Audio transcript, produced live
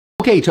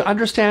Okay, to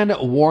understand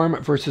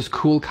warm versus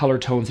cool color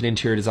tones in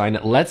interior design,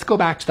 let's go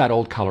back to that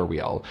old color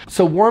wheel.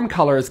 So warm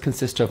colors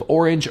consist of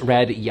orange,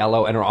 red,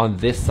 yellow, and are on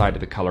this side of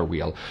the color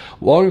wheel.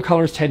 Warm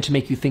colors tend to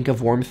make you think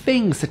of warm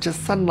things such as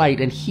sunlight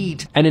and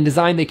heat, and in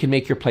design they can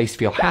make your place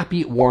feel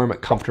happy, warm,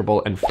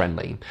 comfortable, and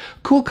friendly.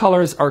 Cool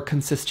colors are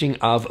consisting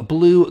of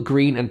blue,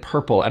 green, and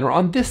purple, and are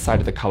on this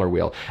side of the color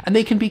wheel, and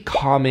they can be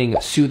calming,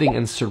 soothing,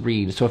 and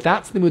serene. So if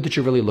that's the mood that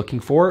you're really looking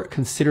for,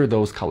 consider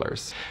those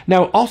colors.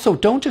 Now also,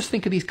 don't just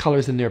think of these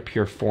colors in their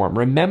pure form.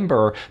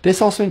 Remember,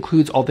 this also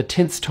includes all the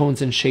tints,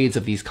 tones, and shades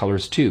of these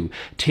colors too.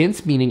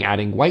 Tints meaning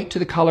adding white to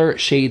the color,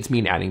 shades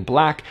mean adding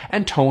black,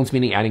 and tones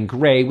meaning adding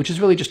gray, which is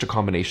really just a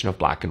combination of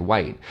black and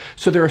white.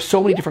 So there are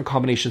so many different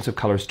combinations of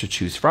colors to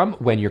choose from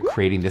when you're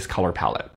creating this color palette.